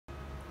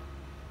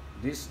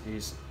This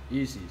is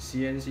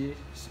EASYCNC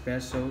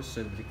Special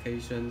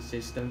Certification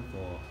System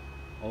for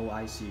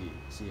OIC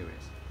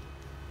series.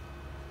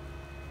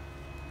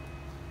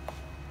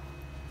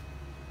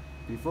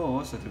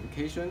 Before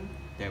certification,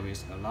 there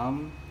is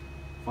alarm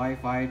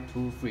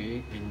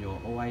 5523 in your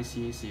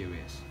OIC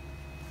series.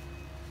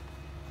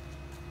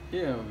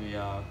 Here we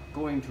are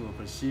going to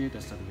proceed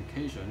the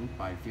certification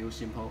by few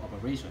simple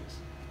operations.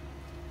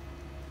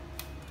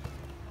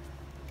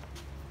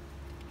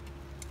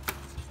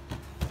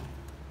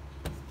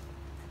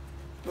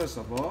 First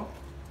of all,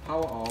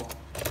 power off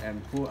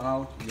and pull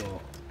out your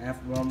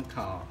F-ROM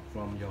card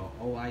from your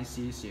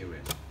OIC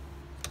series.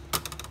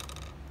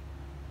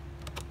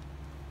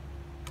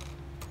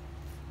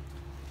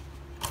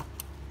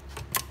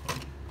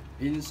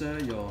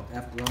 Insert your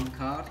F-ROM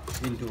card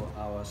into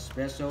our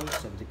special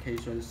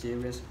certification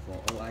series for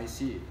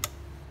OIC.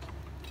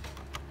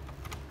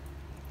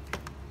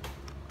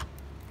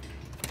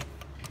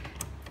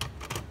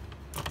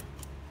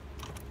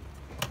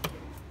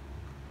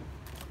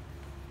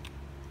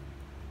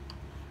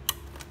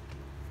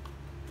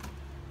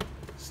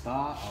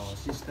 Start our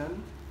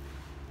system.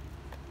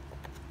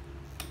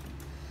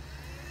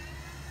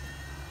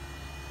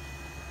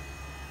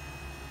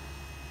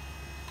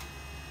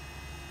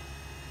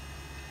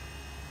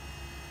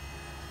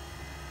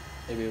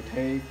 It will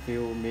take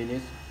few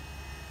minutes.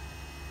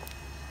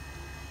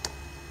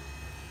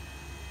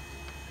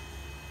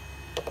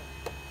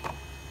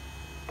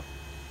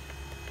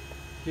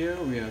 Here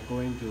we are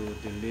going to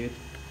delete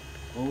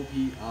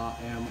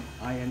OPRM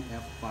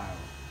INF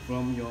file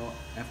from your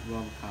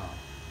F-ROM card.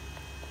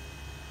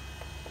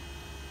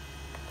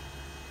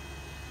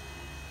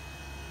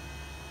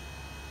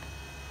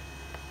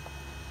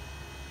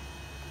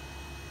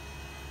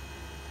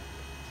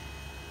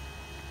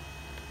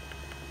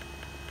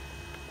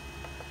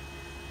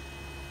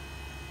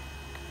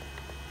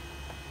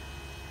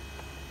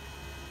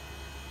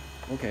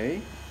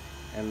 Okay,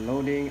 and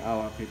loading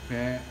our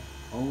prepared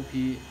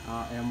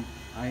OPRM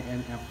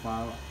INF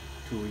file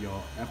to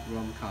your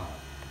F-ROM card.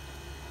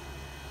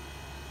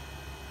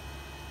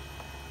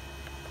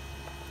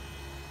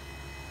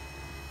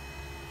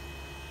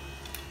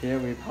 Here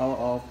we power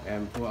off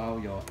and pull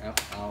out your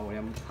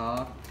F-ROM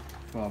card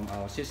from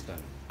our system.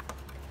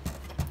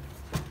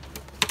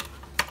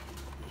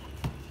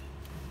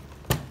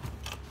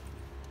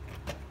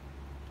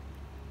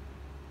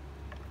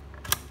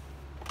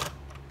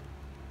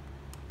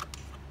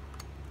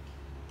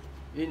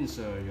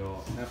 Insert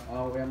your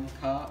F-ROM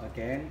card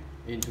again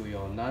into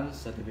your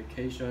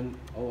non-certification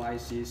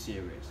OIC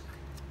series.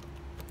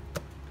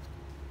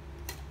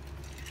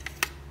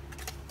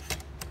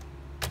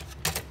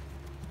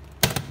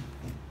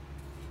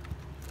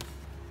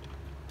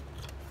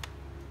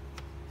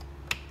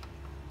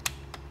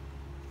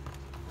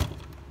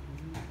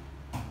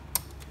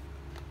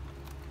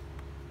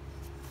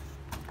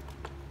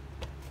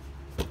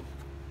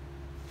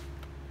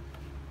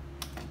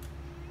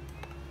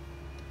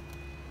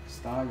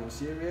 Start your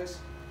series.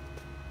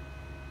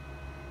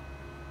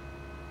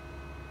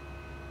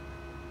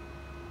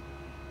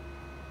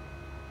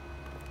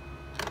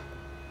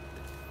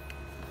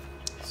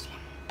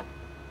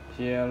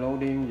 Here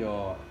loading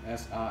your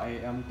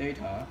SRAM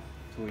data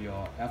to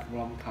your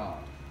F-ROM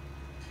card.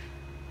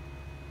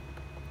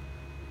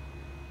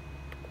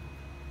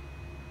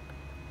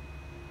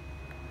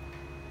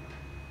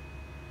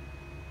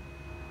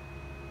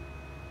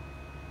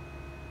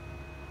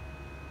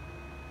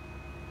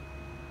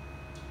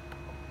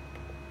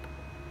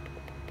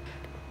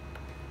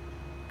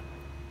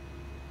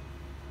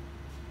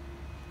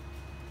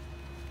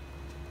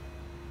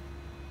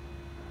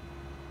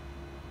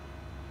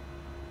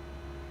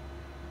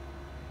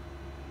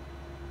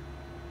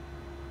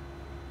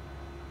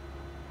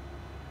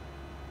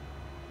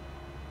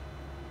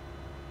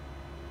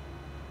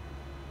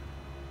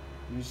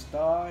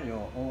 Restart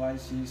your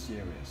OIC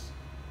series.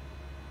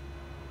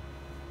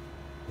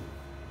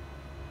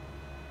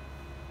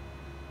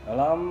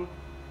 Alarm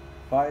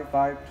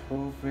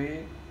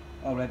 5523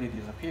 already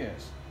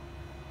disappears.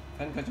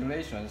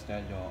 Congratulations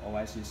that your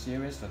OIC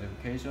series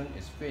certification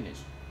is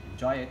finished.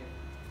 Enjoy it!